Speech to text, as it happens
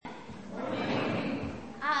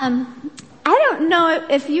I don't know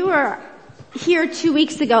if you were here 2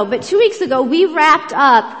 weeks ago, but 2 weeks ago we wrapped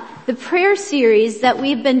up the prayer series that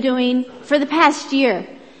we've been doing for the past year.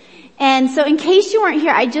 And so in case you weren't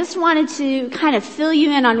here, I just wanted to kind of fill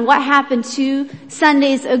you in on what happened 2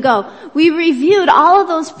 Sundays ago. We reviewed all of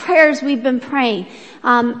those prayers we've been praying.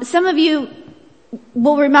 Some of you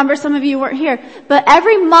will remember, some of you weren't here, but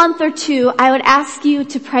every month or two I would ask you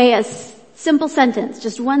to pray a simple sentence,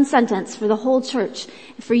 just one sentence for the whole church,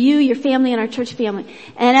 for you, your family, and our church family.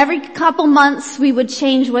 And every couple months we would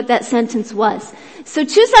change what that sentence was. So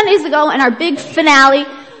 2 Sundays ago in our big finale,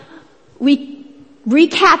 we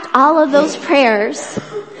recapped all of those prayers,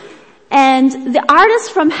 and the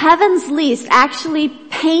artist from Heaven's Least actually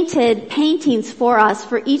painted paintings for us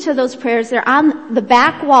for each of those prayers. They're on the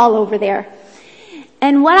back wall over there.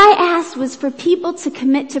 And what I asked was for people to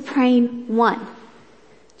commit to praying one.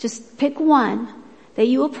 Just pick one that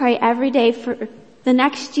you will pray every day for the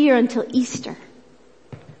next year until Easter.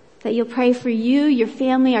 That you'll pray for you, your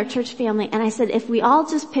family, our church family. And I said, if we all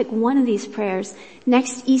just pick one of these prayers,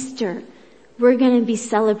 next Easter, we're going to be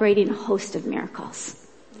celebrating a host of miracles.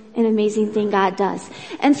 An amazing thing God does.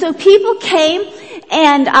 And so people came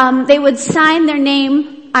and they would sign their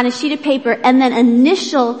name on a sheet of paper and then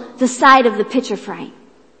initial the side of the picture frame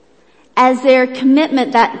as their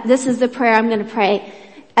commitment that this is the prayer I'm going to pray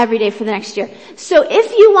every day for the next year. So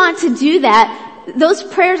if you want to do that, those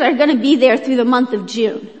prayers are going to be there through the month of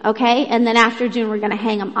June, okay? And then after June, we're going to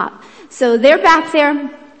hang them up. So they're back there.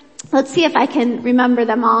 Let's see if I can remember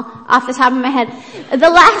them all off the top of my head. The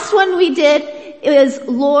last one we did is,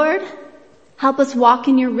 Lord, help us walk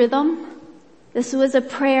in your rhythm. This was a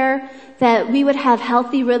prayer that we would have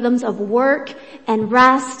healthy rhythms of work and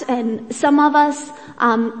rest. And some of us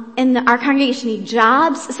in our congregation need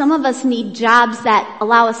jobs. Some of us need jobs that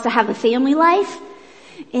allow us to have a family life.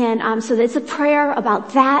 And so it's a prayer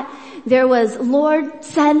about that. There was, Lord,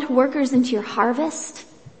 send workers into your harvest.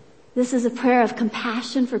 This is a prayer of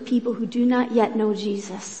compassion for people who do not yet know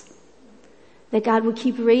Jesus. That God will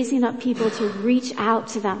keep raising up people to reach out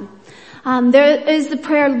to them. There is the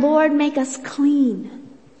prayer, Lord, make us clean.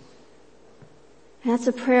 And that's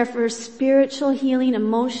a prayer for spiritual healing,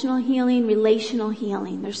 emotional healing, relational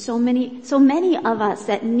healing. There's so many of us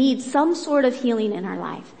that need some sort of healing in our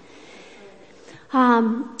life.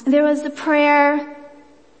 There was the prayer,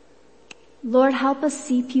 Lord, help us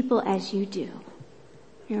see people as you do.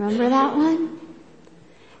 You remember that one?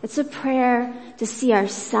 It's a prayer to see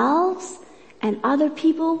ourselves and other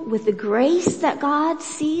people with the grace that God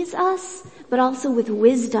sees us, but also with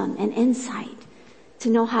wisdom and insight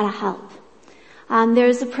to know how to help.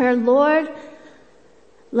 There's a prayer, Lord,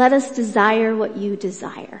 let us desire what you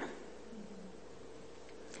desire.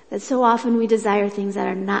 That so often we desire things that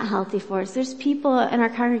are not healthy for us. There's people in our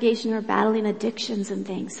congregation who are battling addictions and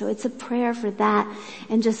things. So it's a prayer for that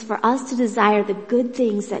and just for us to desire the good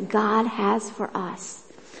things that God has for us.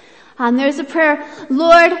 There's a prayer,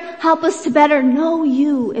 Lord, help us to better know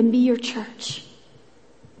you and be your church.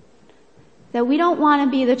 That we don't want to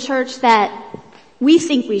be the church that we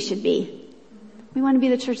think we should be. We want to be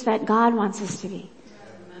the church that God wants us to be.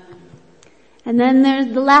 And then there's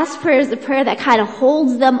the last prayer is the prayer that kind of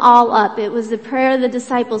holds them all up. It was the prayer of the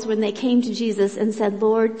disciples when they came to Jesus and said,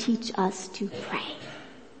 Lord, teach us to pray.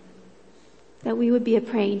 That we would be a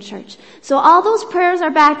praying church. So all those prayers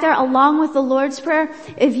are back there along with the Lord's Prayer.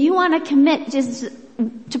 If you want to commit just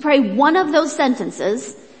to pray one of those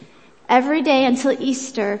sentences every day until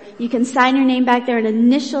Easter, you can sign your name back there and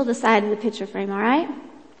initial the side of the picture frame, alright?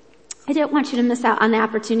 I didn't want you to miss out on the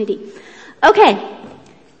opportunity. Okay.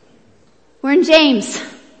 We're in James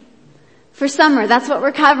for summer. That's what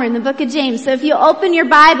we're covering, the book of James. So if you open your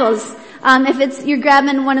Bibles, you're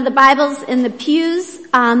grabbing one of the Bibles in the pews,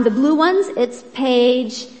 the blue ones, it's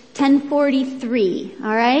page 1043.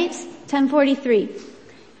 All right? 1043.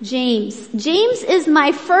 James. James is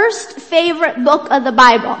my first favorite book of the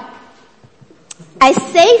Bible. I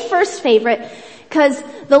say first favorite because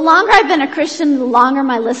the longer I've been a Christian, the longer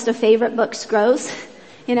my list of favorite books grows,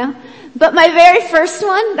 you know. But my very first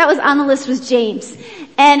one that was on the list was James.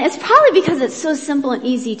 And it's probably because it's so simple and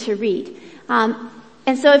easy to read.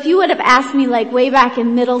 And so if you would have asked me like way back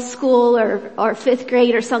in middle school or fifth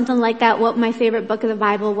grade or something like that what my favorite book of the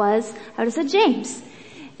Bible was, I would have said James.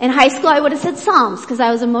 In high school I would have said Psalms because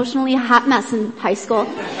I was emotionally a hot mess in high school.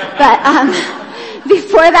 But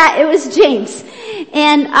before that it was James.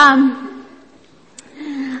 And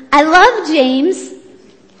I love James.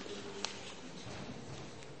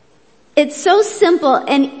 It's so simple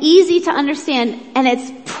and easy to understand, and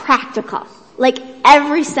it's practical. Like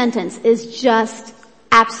every sentence is just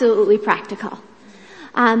absolutely practical.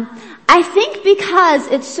 I think because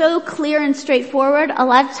it's so clear and straightforward, a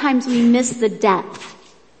lot of times we miss the depth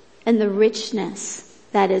and the richness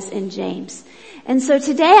that is in James. And so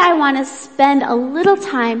today I want to spend a little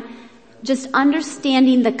time just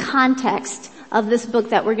understanding the context of this book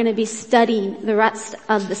that we're going to be studying the rest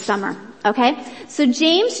of the summer. Okay? So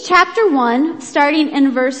James chapter 1, starting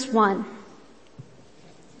in verse 1.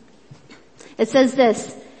 It says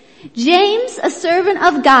this, James, a servant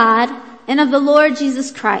of God and of the Lord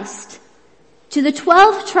Jesus Christ, to the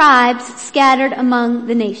 12 tribes scattered among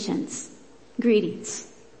the nations. Greetings.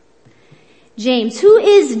 James. Who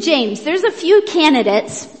is James? There's a few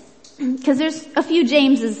candidates, because there's a few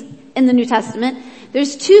Jameses in the New Testament.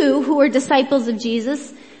 There's two who were disciples of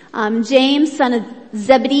Jesus. James, son of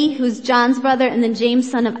Zebedee, who's John's brother, and then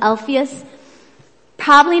James, son of Alphaeus.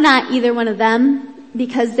 Probably not either one of them,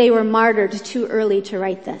 because they were martyred too early to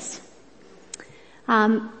write this.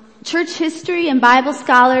 Church history and Bible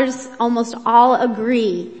scholars almost all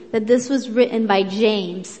agree that this was written by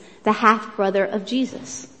James, the half-brother of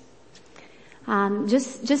Jesus.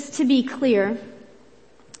 Just to be clear,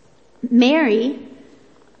 Mary,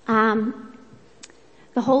 the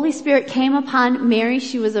Holy Spirit came upon Mary.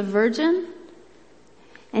 She was a virgin,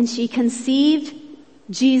 and she conceived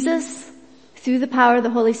Jesus through the power of the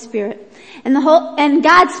Holy Spirit. And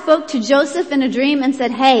God spoke to Joseph in a dream and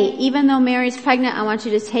said, hey, even though Mary's pregnant, I want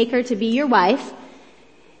you to take her to be your wife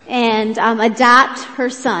and adopt her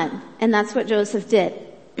son. And that's what Joseph did.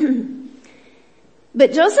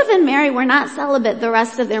 But Joseph and Mary were not celibate the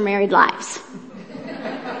rest of their married lives.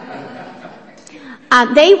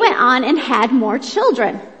 They went on and had more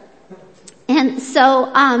children. And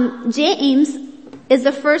so James is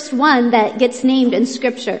the first one that gets named in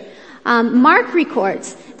Scripture. Mark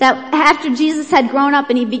records that after Jesus had grown up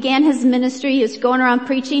and he began his ministry, he was going around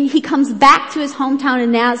preaching, he comes back to his hometown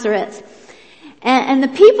in Nazareth. And the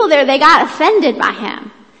people there, they got offended by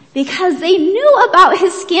him because they knew about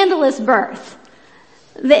his scandalous birth.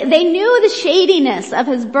 They knew the shadiness of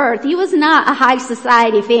his birth. He was not a high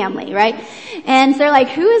society family, right? And so they're like,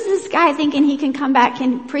 who is this guy thinking he can come back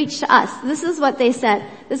and preach to us? This is what they said.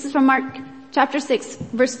 This is from Mark chapter 6,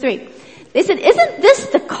 verse 3. They said, isn't this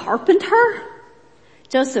the carpenter?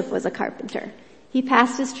 Joseph was a carpenter. He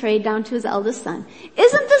passed his trade down to his eldest son.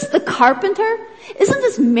 Isn't this the carpenter? Isn't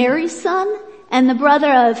this Mary's son and the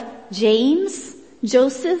brother of James,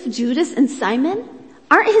 Joseph, Judas, and Simon?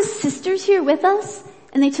 Aren't his sisters here with us?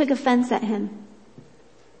 And they took offense at him.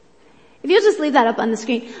 If you'll just leave that up on the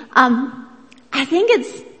screen. I think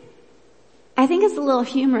it's a little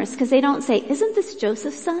humorous because they don't say, isn't this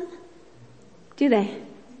Joseph's son? Do they?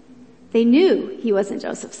 They knew he wasn't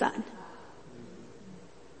Joseph's son.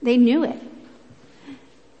 They knew it.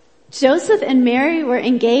 Joseph and Mary were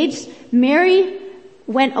engaged. Mary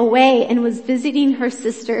went away and was visiting her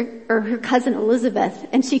sister or her cousin Elizabeth,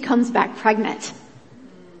 and she comes back pregnant.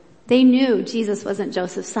 They knew Jesus wasn't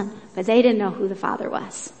Joseph's son, but they didn't know who the father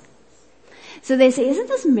was. So they say, isn't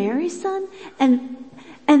this Mary's son? And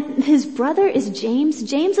his brother is James.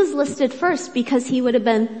 James is listed first because he would have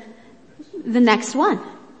been the next one.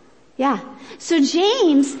 Yeah. So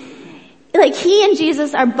James, like he and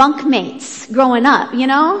Jesus are bunkmates growing up, you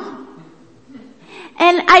know?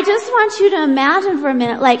 And I just want you to imagine for a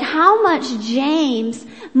minute, like how much James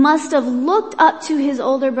must have looked up to his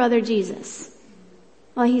older brother Jesus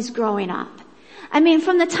while he's growing up. I mean,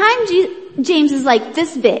 from the time James is like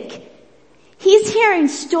this big, he's hearing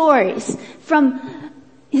stories from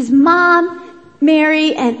his mom,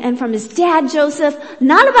 Mary, and from his dad, Joseph,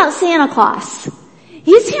 not about Santa Claus.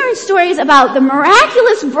 He's hearing stories about the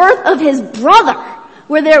miraculous birth of his brother,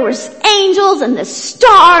 where there was angels and the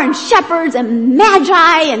star and shepherds and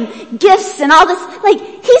magi and gifts and all this. Like,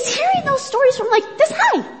 he's hearing those stories from like this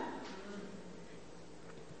high.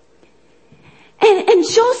 And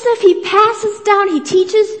Joseph, he passes down, he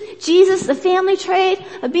teaches Jesus the family trade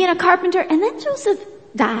of being a carpenter, and then Joseph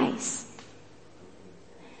dies.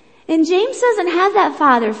 And James doesn't have that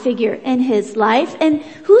father figure in his life, and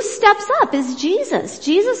who steps up is Jesus.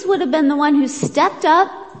 Jesus would have been the one who stepped up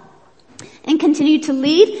and continued to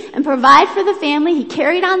lead and provide for the family. He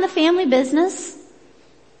carried on the family business.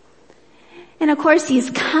 And of course he's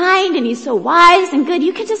kind and he's so wise and good.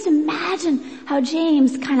 You can just imagine how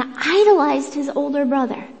James kind of idolized his older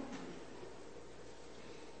brother.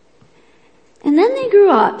 And then they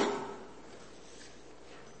grew up.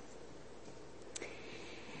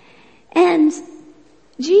 And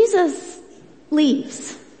Jesus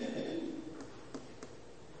leaves.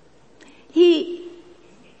 He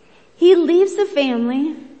leaves the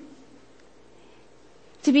family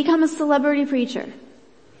to become a celebrity preacher.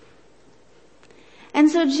 And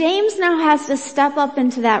so James now has to step up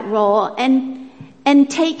into that role and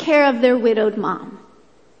take care of their widowed mom.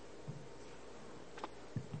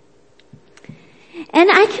 And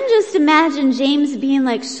I can just imagine James being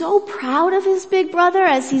like so proud of his big brother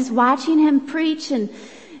as he's watching him preach and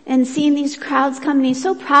seeing these crowds come, and he's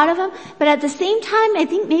so proud of him. But at the same time, I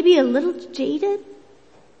think maybe a little jaded.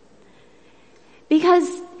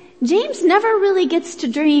 Because James never really gets to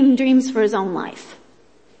dream dreams for his own life.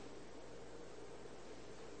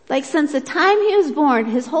 Like since the time he was born,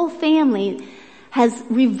 his whole family has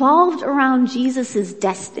revolved around Jesus'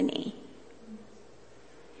 destiny.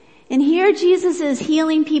 And here Jesus is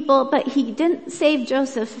healing people, but he didn't save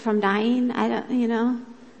Joseph from dying.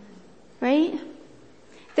 Right?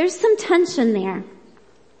 There's some tension there.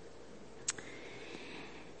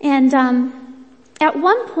 And at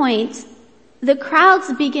one point, the crowds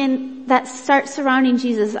that start surrounding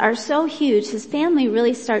Jesus are so huge, his family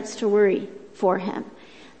really starts to worry for him.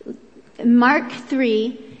 In Mark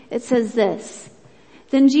 3, it says this: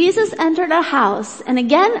 Then Jesus entered a house, and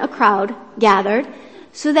again a crowd gathered,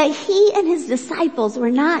 so that he and his disciples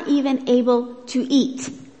were not even able to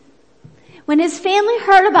eat. When his family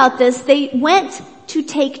heard about this, they went to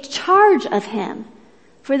take charge of him,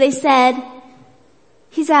 for they said,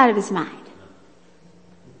 he's out of his mind.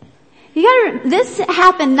 This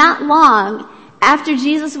happened not long after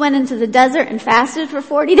Jesus went into the desert and fasted for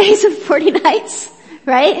 40 days and 40 nights,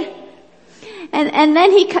 right? And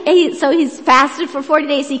then he's fasted for 40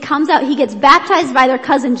 days, he comes out, he gets baptized by their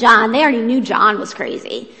cousin John. They already knew John was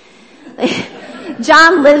crazy.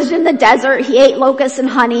 John lived in the desert, he ate locusts and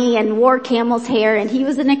honey and wore camel's hair, and he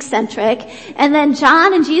was an eccentric. And then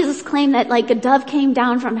John and Jesus claim that like a dove came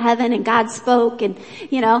down from heaven and God spoke, and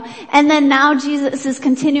then now Jesus is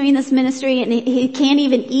continuing this ministry and he can't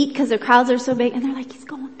even eat because the crowds are so big, and they're like, he's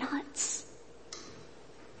going nuts.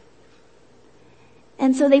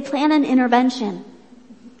 And so they plan an intervention.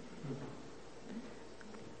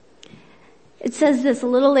 It says this a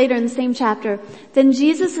little later in the same chapter. Then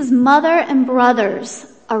Jesus' mother and brothers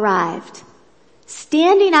arrived.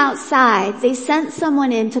 Standing outside, they sent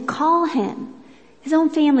someone in to call him. His own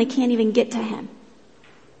family can't even get to him.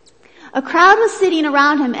 A crowd was sitting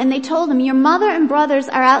around him, and they told him, your mother and brothers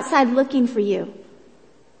are outside looking for you.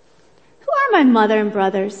 Who are my mother and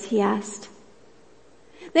brothers? He asked.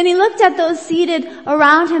 Then he looked at those seated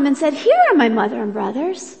around him and said, here are my mother and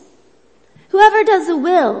brothers. Whoever does the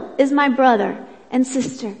will is my brother and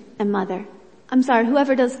sister and mother.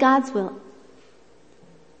 Whoever does God's will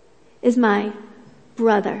is my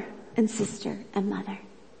brother and sister and mother.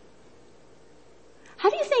 How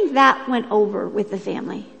do you think that went over with the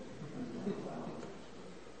family?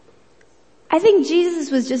 I think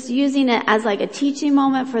Jesus was just using it as like a teaching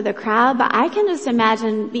moment for the crowd, but I can just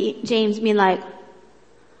imagine James being like,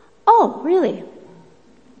 oh, really?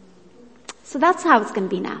 So that's how it's going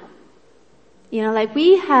to be now.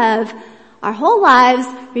 We have our whole lives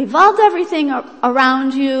revolved everything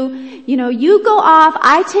around you. You go off,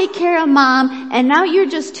 I take care of mom, and now you're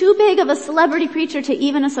just too big of a celebrity preacher to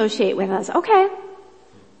even associate with us. Okay.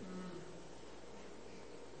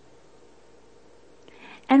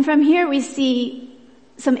 And from here we see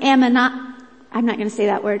some I'm not going to say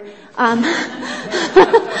that word.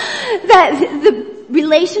 That the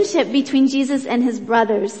relationship between Jesus and his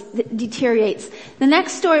brothers deteriorates. The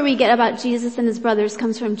next story we get about Jesus and his brothers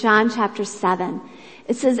comes from John chapter 7.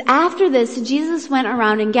 It says, after this, Jesus went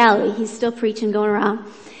around in Galilee. He's still preaching, going around.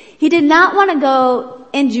 He did not want to go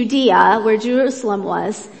in Judea, where Jerusalem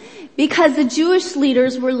was, because the Jewish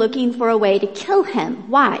leaders were looking for a way to kill him.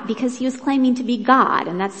 Why? Because he was claiming to be God,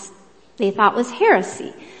 and they thought was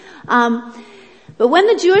heresy. But when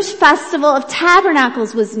the Jewish festival of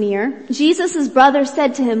tabernacles was near, Jesus' brother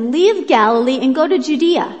said to him, leave Galilee and go to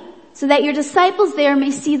Judea, so that your disciples there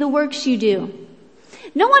may see the works you do.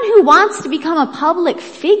 No one who wants to become a public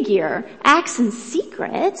figure acts in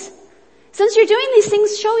secret. Since you're doing these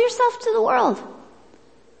things, show yourself to the world.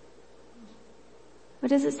 What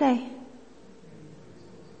does it say?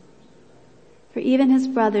 For even his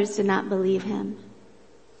brothers did not believe him.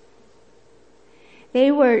 They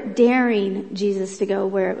were daring Jesus to go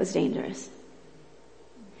where it was dangerous.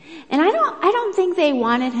 And I don't think they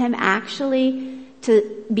wanted him actually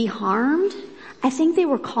to be harmed. I think they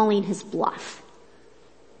were calling his bluff.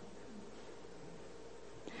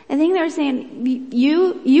 I think they were saying,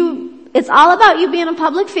 it's all about you being a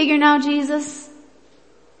public figure now, Jesus.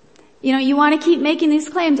 You want to keep making these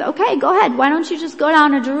claims. Okay, go ahead. Why don't you just go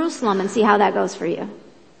down to Jerusalem and see how that goes for you?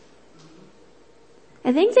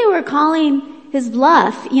 I think they were calling his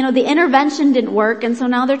bluff. The intervention didn't work, and so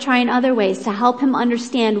now they're trying other ways to help him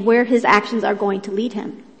understand where his actions are going to lead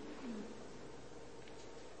him.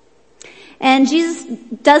 And Jesus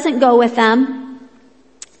doesn't go with them.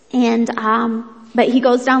 And, but he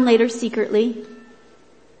goes down later secretly.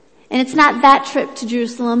 And it's not that trip to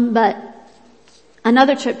Jerusalem, but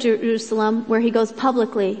another trip to Jerusalem where he goes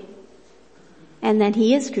publicly. And then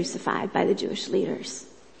he is crucified by the Jewish leaders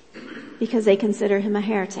because they consider him a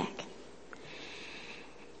heretic.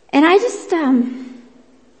 And I just, I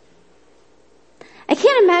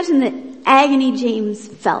can't imagine the agony James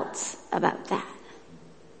felt about that.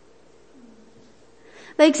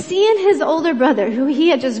 Like seeing his older brother, who he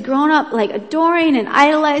had just grown up like adoring and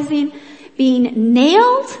idolizing, being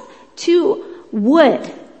nailed to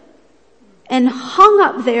wood and hung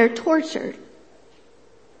up there, tortured,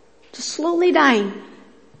 just slowly dying.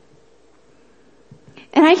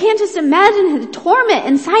 And I can't just imagine the torment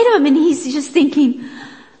inside of him, and he's just thinking,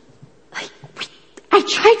 like, I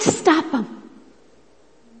tried to stop him.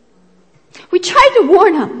 We tried to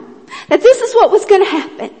warn him that this is what was going to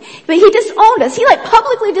happen. But he disowned us. He like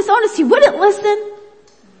publicly disowned us. He wouldn't listen.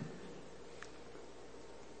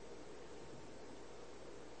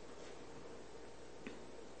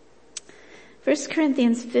 First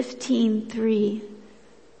Corinthians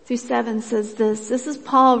 15:3-7 says this. This is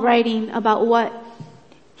Paul writing about what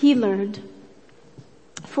he learned.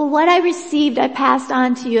 For what I received, I passed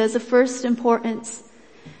on to you as of first importance,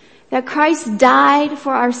 that Christ died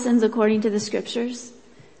for our sins according to the scriptures,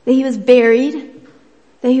 that he was buried,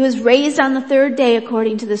 that he was raised on the third day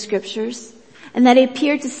according to the scriptures, and that he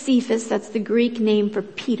appeared to Cephas, that's the Greek name for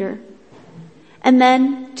Peter, and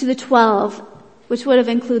then to the 12, which would have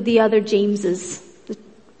included the other Jameses, the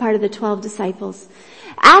part of the 12 disciples.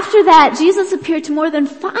 After that, Jesus appeared to more than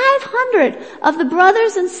 500 of the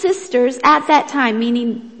brothers and sisters at that time,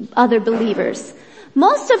 meaning other believers,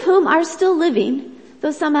 most of whom are still living,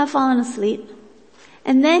 though some have fallen asleep.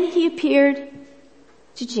 And then he appeared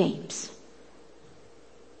to James.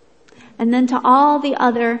 And then to all the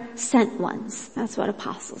other sent ones. That's what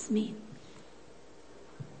apostles mean.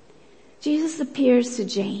 Jesus appears to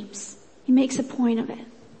James. He makes a point of it.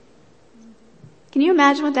 Can you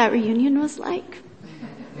imagine what that reunion was like?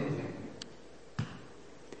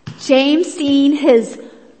 James seeing his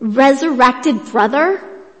resurrected brother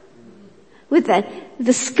with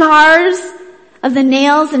the scars of the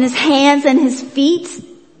nails in his hands and his feet.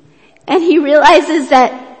 And he realizes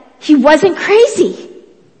that he wasn't crazy.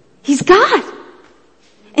 He's God.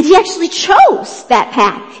 And he actually chose that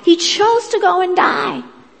path. He chose to go and die.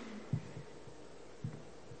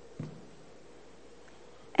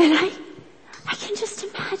 And I can just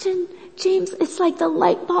imagine James, it's like the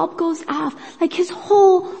light bulb goes off. Like his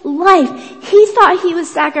whole life, he thought he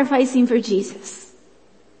was sacrificing for Jesus.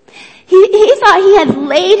 He thought he had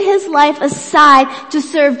laid his life aside to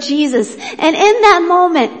serve Jesus. And in that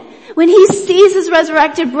moment, when he sees his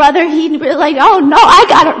resurrected brother, he'd be like, oh no, I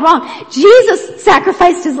got it wrong. Jesus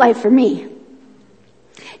sacrificed his life for me.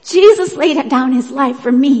 Jesus laid down his life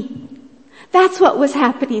for me. That's what was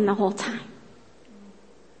happening the whole time.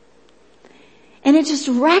 And it just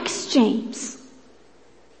wrecks James.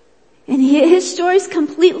 And his story is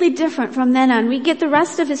completely different from then on. We get the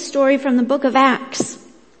rest of his story from the book of Acts.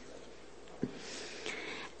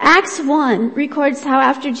 Acts 1 records how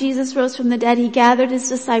after Jesus rose from the dead, he gathered his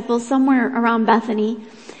disciples somewhere around Bethany,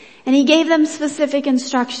 and he gave them specific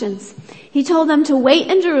instructions. He told them to wait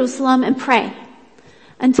in Jerusalem and pray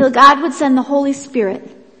until God would send the Holy Spirit,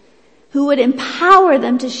 who would empower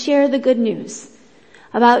them to share the good news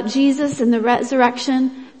about Jesus and the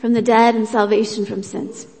resurrection from the dead and salvation from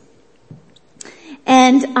sins.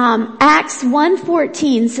 And Acts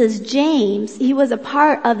 1:14 says James, he was a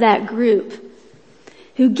part of that group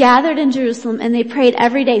who gathered in Jerusalem, and they prayed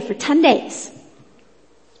every day for 10 days.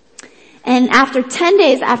 And after 10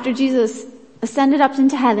 days, after Jesus ascended up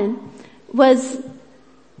into heaven, was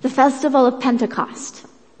the festival of Pentecost.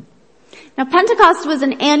 Now Pentecost was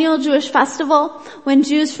an annual Jewish festival when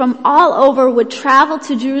Jews from all over would travel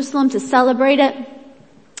to Jerusalem to celebrate it.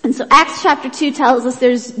 And so Acts chapter 2 tells us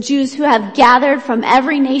there's Jews who have gathered from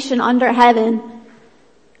every nation under heaven,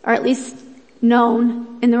 or at least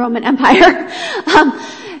known in the Roman Empire.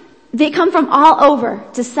 They come from all over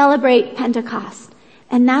to celebrate Pentecost.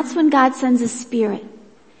 And that's when God sends His Spirit.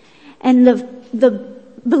 And the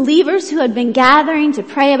believers who had been gathering to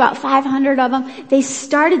pray, about 500 of them, they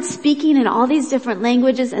started speaking in all these different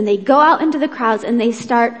languages, and they go out into the crowds and they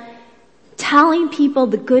start telling people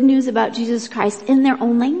the good news about Jesus Christ in their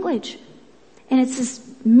own language. And it's this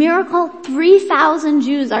miracle. 3,000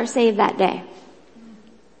 Jews are saved that day.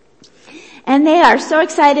 And they are so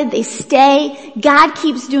excited. They stay. God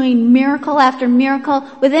keeps doing miracle after miracle.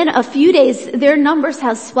 Within a few days, their numbers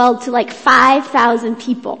have swelled to like 5,000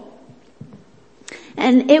 people.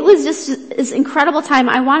 And it was just this incredible time.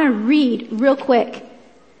 I want to read real quick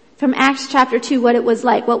from Acts chapter 2 what it was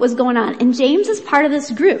like, what was going on. And James is part of this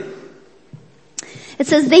group. It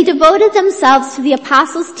says, they devoted themselves to the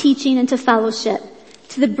apostles' teaching and to fellowship,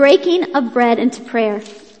 to the breaking of bread and to prayer.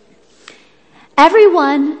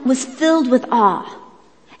 Everyone was filled with awe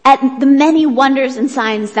at the many wonders and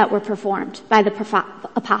signs that were performed by the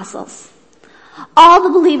apostles. All the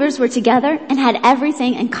believers were together and had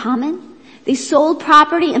everything in common. They sold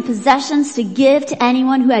property and possessions to give to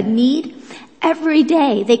anyone who had need. Every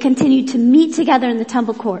day they continued to meet together in the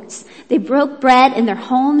temple courts. They broke bread in their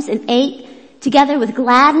homes and ate together with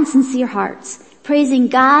glad and sincere hearts, praising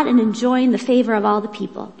God and enjoying the favor of all the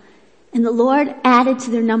people. And the Lord added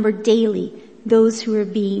to their number daily those who were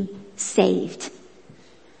being saved.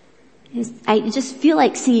 I just feel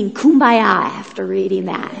like singing Kumbaya after reading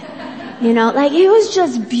that. You know, like it was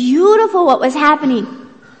just beautiful what was happening,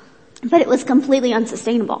 but it was completely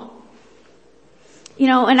unsustainable. You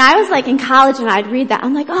know, and I was like in college and I'd read that.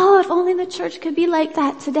 I'm like, oh, if only the church could be like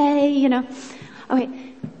that today, you know. Okay,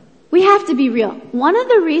 we have to be real. One of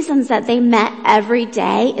the reasons that they met every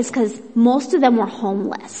day is because most of them were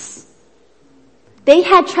homeless. They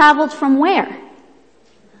had traveled from where?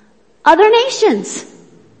 Other nations.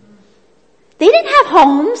 They didn't have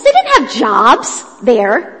homes. They didn't have jobs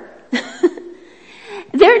there.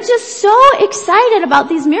 They're just so excited about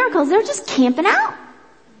these miracles. They're just camping out.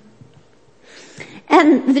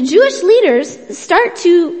 And the Jewish leaders start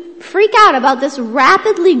to freak out about this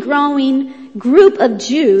rapidly growing group of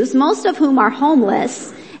Jews, most of whom are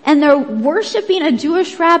homeless, and they're worshiping a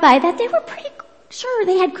Jewish rabbi that they were pretty sure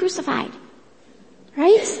they had crucified.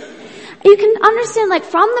 Right? You can understand, like,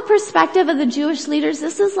 from the perspective of the Jewish leaders,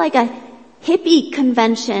 this is like a hippie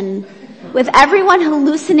convention with everyone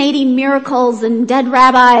hallucinating miracles and dead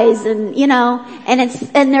rabbis and, you know,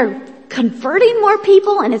 and they're converting more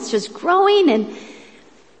people and it's just growing, and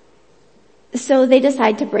so they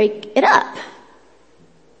decide to break it up.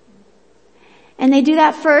 And they do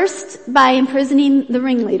that first by imprisoning the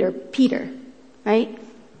ringleader, Peter, right?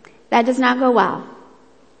 That does not go well.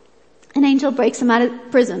 An angel breaks him out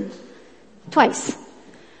of prison twice.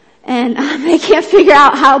 And they can't figure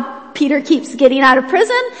out how Peter keeps getting out of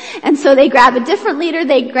prison, and so they grab a different leader.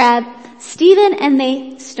 They grab Stephen and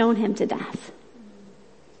they stone him to death.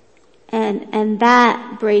 And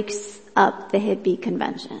that breaks up the hippie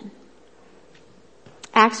convention.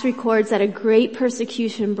 Acts records that a great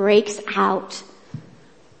persecution breaks out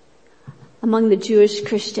among the Jewish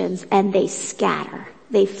Christians and they scatter.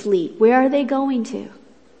 They flee. Where are they going to?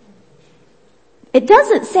 It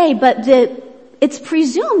doesn't say, but it's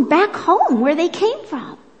presumed back home where they came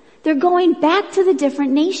from. They're going back to the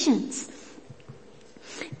different nations.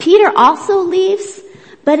 Peter also leaves,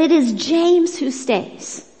 but it is James who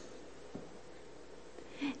stays.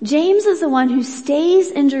 James is the one who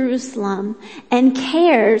stays in Jerusalem and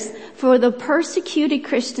cares for the persecuted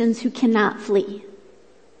Christians who cannot flee.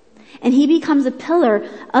 And he becomes a pillar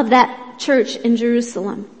of that church in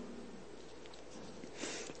Jerusalem.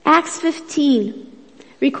 Acts 15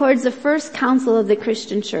 records the first council of the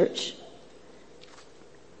Christian church.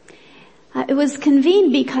 It was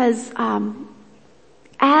convened because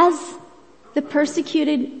as the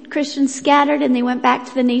persecuted Christians scattered and they went back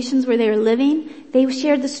to the nations where they were living, they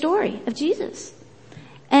shared the story of Jesus.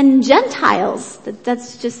 And Gentiles,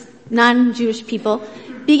 that's just non-Jewish people,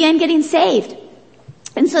 began getting saved.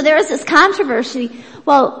 And so there was this controversy.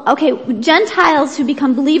 Well, okay, Gentiles who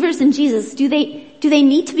become believers in Jesus, do they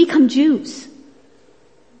need to become Jews?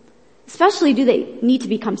 Especially, do they need to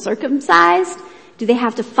become circumcised? Do they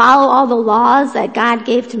have to follow all the laws that God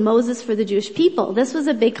gave to Moses for the Jewish people? This was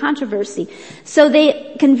a big controversy. So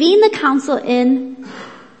they convened the council in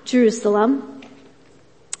Jerusalem.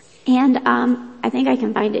 And I think I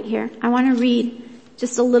can find it here. I want to read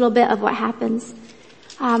just a little bit of what happens.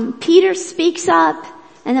 Peter speaks up,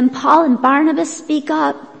 and then Paul and Barnabas speak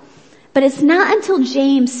up. But it's not until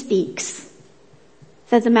James speaks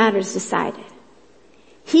that the matter is decided.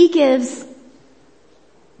 He gives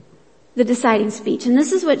the deciding speech. And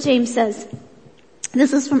this is what James says.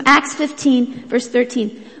 This is from Acts 15, verse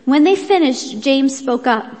 13. When they finished, James spoke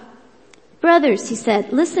up. Brothers, he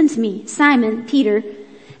said, listen to me. Simon, Peter,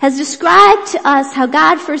 has described to us how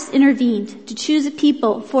God first intervened to choose a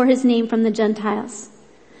people for his name from the Gentiles.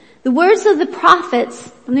 The words of the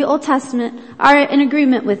prophets from the Old Testament are in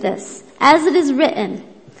agreement with this. As it is written,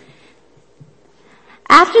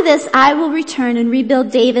 after this I will return and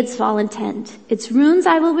rebuild David's fallen tent. Its ruins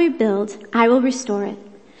I will rebuild, I will restore it.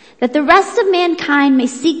 That the rest of mankind may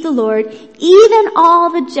seek the Lord, even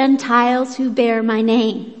all the Gentiles who bear my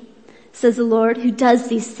name, says the Lord who does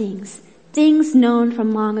these things. things known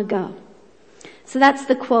from long ago. So that's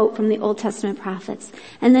the quote from the Old Testament prophets.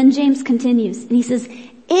 And then James continues and he says,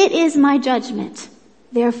 it is my judgment,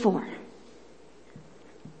 therefore.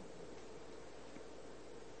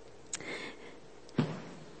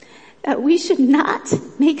 That we should not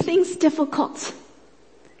make things difficult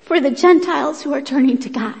for the Gentiles who are turning to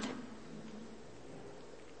God.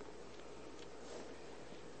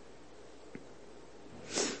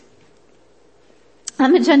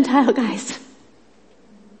 I'm a Gentile, guys.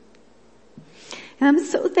 And I'm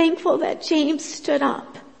so thankful that James stood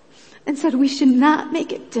up and said we should not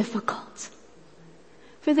make it difficult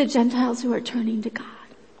for the Gentiles who are turning to God.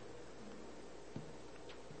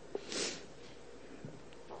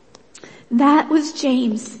 That was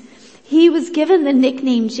James. He was given the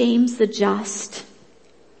nickname James the Just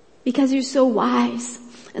because he was so wise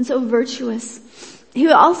and so virtuous. He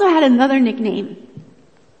also had another nickname.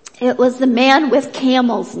 It was the man with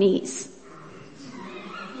camel's knees.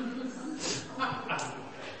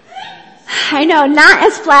 I know, not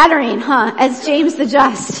as flattering, as James the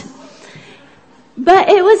Just. But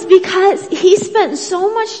it was because he spent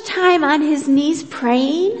so much time on his knees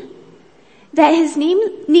praying that his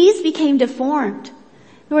knees became deformed,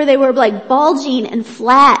 where they were like bulging and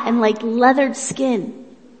flat and like leathered skin.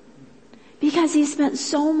 Because he spent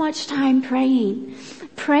so much time praying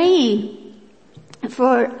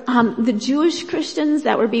for the Jewish Christians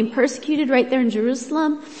that were being persecuted right there in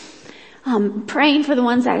Jerusalem, praying for the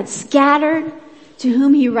ones that had scattered, to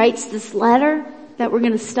whom he writes this letter that we're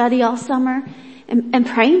going to study all summer, and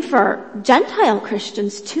praying for Gentile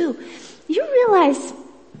Christians too. You realize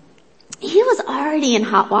he was already in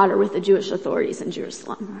hot water with the Jewish authorities in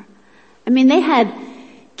Jerusalem. I mean, they had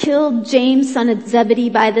killed James, son of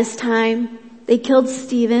Zebedee, by this time. They killed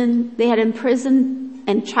Stephen. They had imprisoned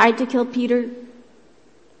and tried to kill Peter.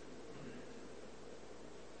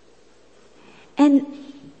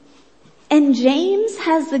 And James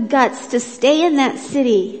has the guts to stay in that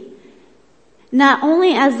city, not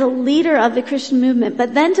only as the leader of the Christian movement,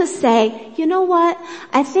 but then to say, you know what?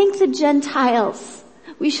 I think the Gentiles,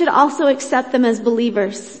 we should also accept them as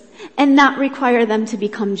believers and not require them to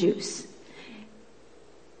become Jews.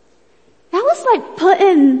 That was like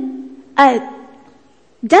putting a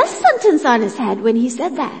death sentence on his head when he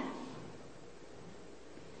said that.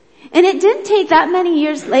 And it didn't take that many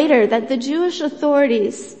years later that the Jewish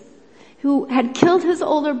authorities who had killed his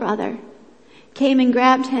older brother came and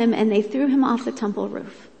grabbed him and they threw him off the temple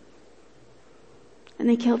roof. And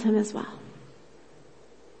they killed him as well.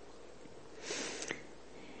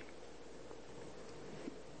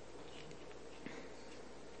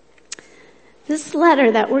 This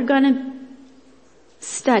letter that we're going to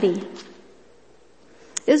study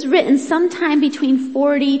is written sometime between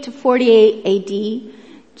 40 to 48 AD.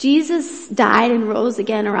 Jesus died and rose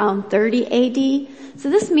again around 30 AD. So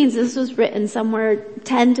this means this was written somewhere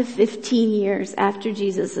 10 to 15 years after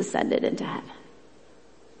Jesus ascended into heaven.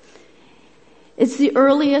 It's the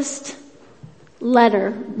earliest letter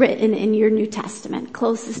written in your New Testament,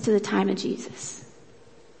 closest to the time of Jesus.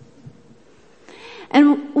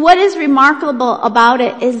 And what is remarkable about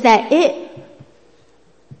it is that it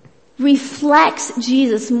reflects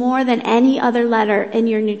Jesus more than any other letter in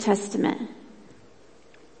your New Testament.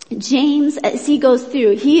 James, as he goes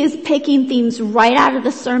through, he is picking themes right out of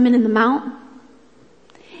the Sermon on the Mount.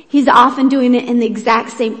 He's often doing it in the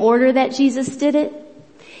exact same order that Jesus did it.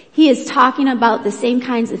 He is talking about the same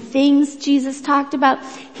kinds of things Jesus talked about.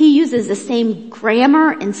 He uses the same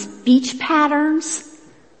grammar and speech patterns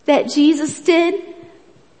that Jesus did,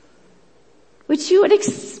 which you would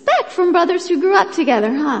expect from brothers who grew up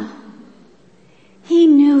together, huh? He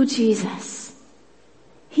knew Jesus.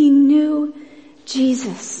 He knew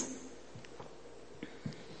Jesus.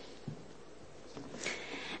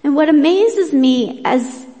 And what amazes me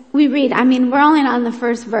as we read, I mean, we're only on the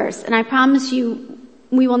first verse, and I promise you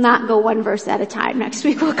we will not go one verse at a time. Next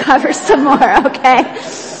week we'll cover some more, okay?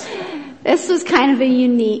 This was kind of a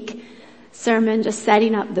unique sermon, just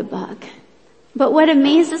setting up the book. But what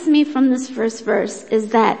amazes me from this first verse is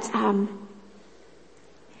that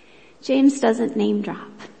James doesn't name drop.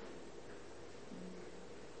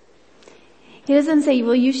 He doesn't say,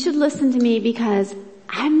 well, you should listen to me because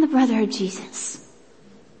I'm the brother of Jesus.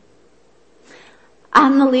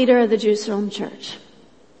 I'm the leader of the Jerusalem church.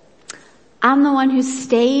 I'm the one who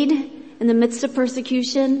stayed in the midst of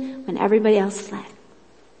persecution when everybody else fled.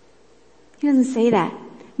 He doesn't say that.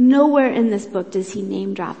 Nowhere in this book does he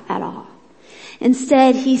name drop at all.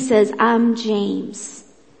 Instead, he says, I'm James,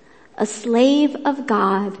 a slave of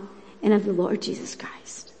God and of the Lord Jesus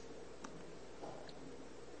Christ.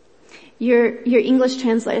 Your English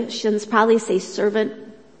translations probably say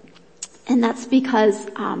servant. And that's because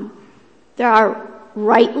there are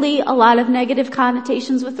rightly a lot of negative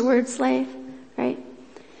connotations with the word slave, right?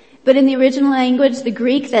 But in the original language, the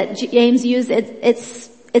Greek that James used,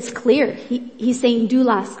 it's clear. He's saying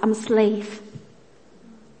doulos, I'm a slave.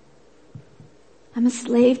 I'm a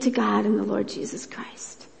slave to God and the Lord Jesus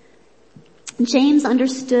Christ. James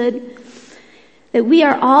understood that we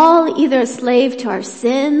are all either a slave to our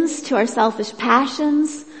sins, to our selfish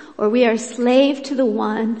passions, or we are a slave to the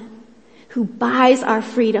one who buys our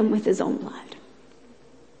freedom with his own blood.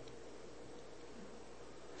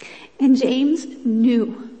 And James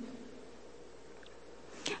knew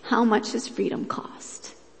how much his freedom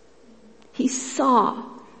cost. He saw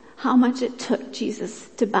how much it took Jesus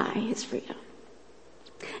to buy his freedom.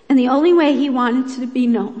 And the only way he wanted to be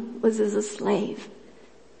known was as a slave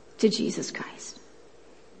to Jesus Christ.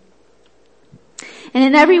 And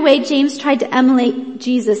in every way, James tried to emulate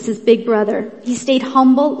Jesus, his big brother. He stayed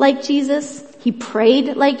humble like Jesus. He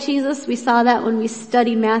prayed like Jesus. We saw that when we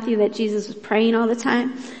studied Matthew, that Jesus was praying all the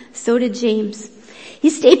time. So did James. He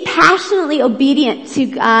stayed passionately obedient to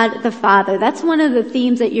God the Father. That's one of the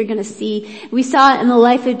themes that you're going to see. We saw it in the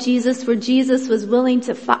life of Jesus, where Jesus was willing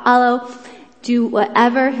to follow, do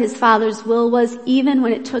whatever his Father's will was, even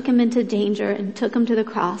when it took him into danger and took him to the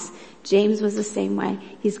cross. James was the same way.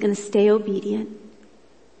 He's going to stay obedient,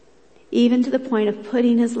 even to the point of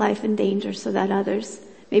putting his life in danger so that others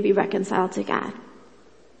may be reconciled to God.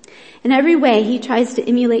 In every way, he tries to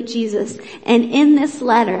emulate Jesus. And in this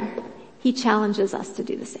letter, he challenges us to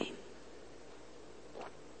do the same.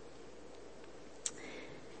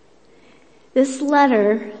 This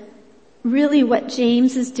letter, really what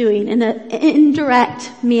James is doing in an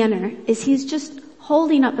indirect manner, is he's just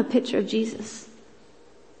holding up a picture of Jesus.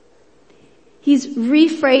 He's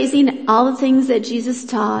rephrasing all the things that Jesus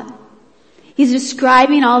taught. He's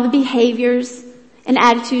describing all the behaviors and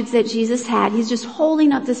attitudes that Jesus had. He's just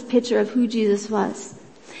holding up this picture of who Jesus was.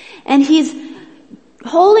 And he's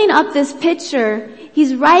holding up this picture,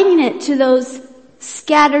 he's writing it to those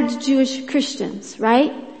scattered Jewish Christians,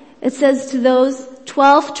 right? It says to those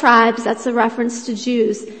 12 tribes, that's a reference to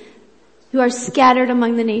Jews, who are scattered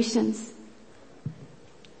among the nations.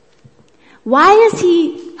 Why is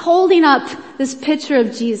he holding up this picture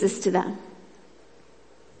of Jesus to them?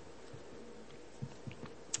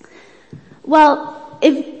 Well,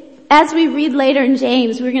 as we read later in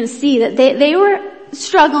James, we're going to see that they were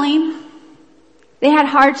struggling. They had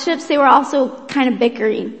hardships. They were also kind of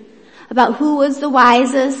bickering about who was the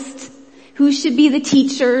wisest, who should be the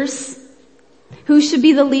teachers, who should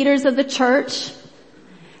be the leaders of the church.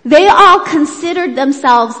 They all considered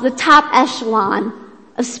themselves the top echelon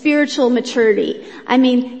of spiritual maturity. I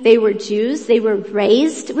mean, they were Jews. They were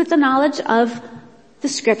raised with the knowledge of the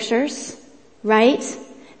scriptures, right?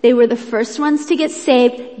 They were the first ones to get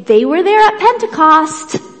saved. They were there at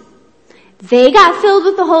Pentecost. They got filled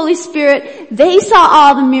with the Holy Spirit. They saw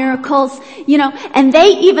all the miracles, and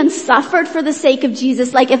they even suffered for the sake of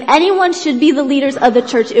Jesus. Like, if anyone should be the leaders of the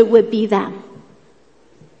church, it would be them.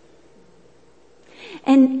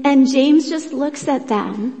 And James just looks at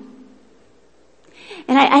them.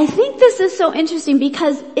 And I think this is so interesting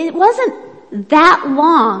because it wasn't that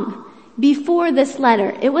long before this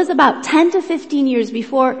letter. It was about 10 to 15 years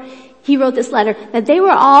before he wrote this letter that they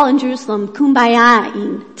were all in Jerusalem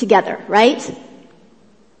kumbayaing together, right?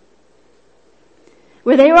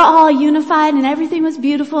 Where they were all unified and everything was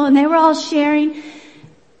beautiful and they were all sharing.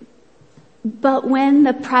 But when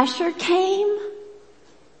the pressure came,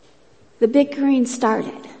 the bickering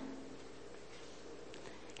started.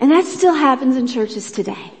 And that still happens in churches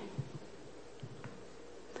today.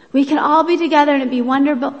 We can all be together and it'd be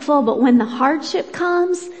wonderful, but when the hardship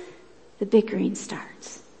comes, the bickering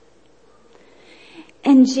starts.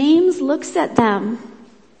 And James looks at them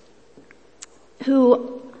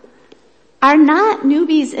who are not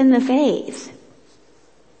newbies in the faith,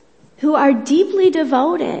 who are deeply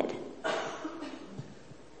devoted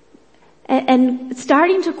and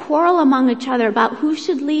starting to quarrel among each other about who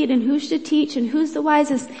should lead and who should teach and who's the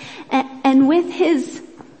wisest. And with his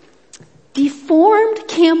deformed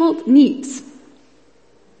camel knees,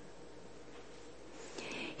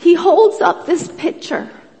 he holds up this picture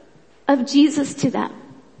of Jesus to them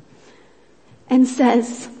and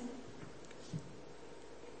says,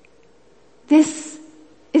 this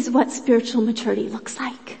is what spiritual maturity looks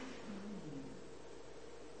like.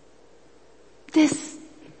 This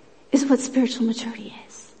is what spiritual maturity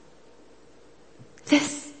is.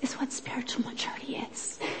 This is what spiritual maturity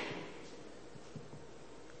is.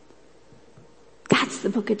 That's the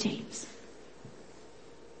book of James.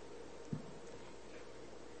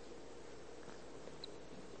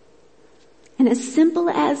 And as simple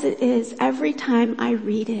as it is, every time I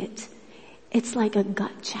read it, it's like a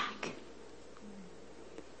gut check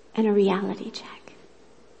and a reality check.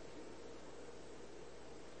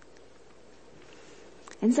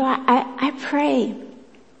 And so I pray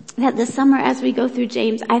that this summer as we go through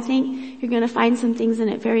James, I think you're going to find some things in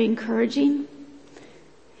it very encouraging.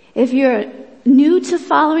 If you're new to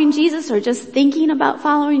following Jesus or just thinking about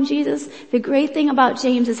following Jesus, the great thing about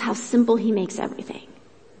James is how simple he makes everything.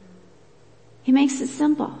 He makes it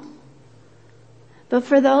simple. But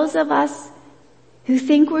for those of us who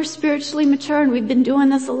think we're spiritually mature and we've been doing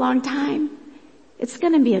this a long time, it's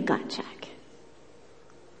going to be a gut check.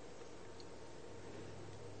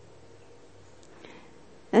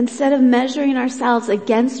 Instead of measuring ourselves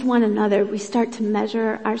against one another, we start to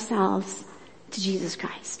measure ourselves to Jesus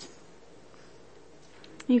Christ.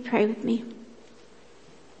 Will you pray with me?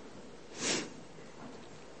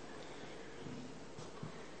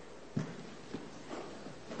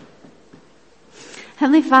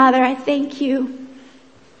 Heavenly Father, I thank you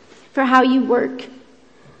for how you work.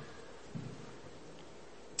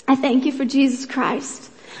 I thank you for Jesus Christ.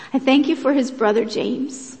 I thank you for his brother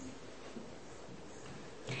James.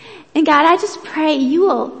 And God, I just pray you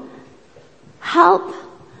will help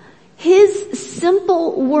his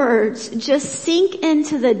simple words just sink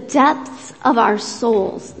into the depths of our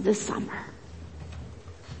souls this summer.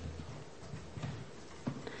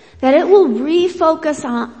 That it will refocus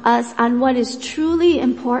us on what is truly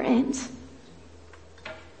important.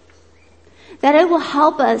 That it will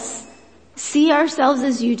help us see ourselves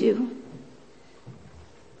as you do.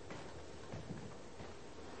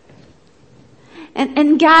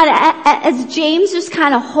 And God, as James just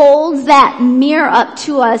kind of holds that mirror up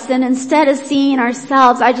to us, and instead of seeing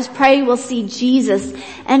ourselves, I just pray we'll see Jesus,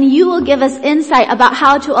 and you will give us insight about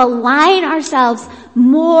how to align ourselves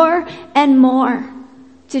more and more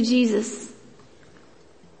to Jesus.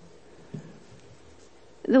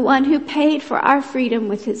 The one who paid for our freedom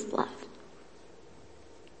with his blood.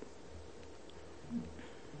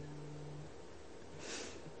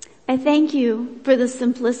 I thank you for the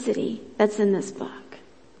simplicity that's in this book.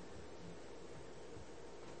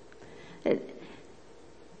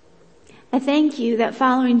 I thank you that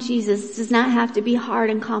following Jesus does not have to be hard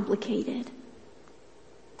and complicated.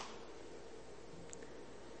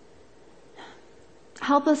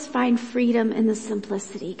 Help us find freedom in the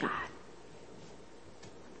simplicity, God.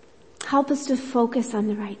 Help us to focus on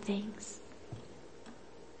the right things.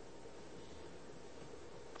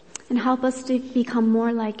 And help us to become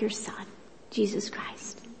more like your Son, Jesus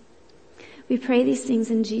Christ. We pray these things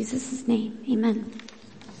in Jesus' name. Amen.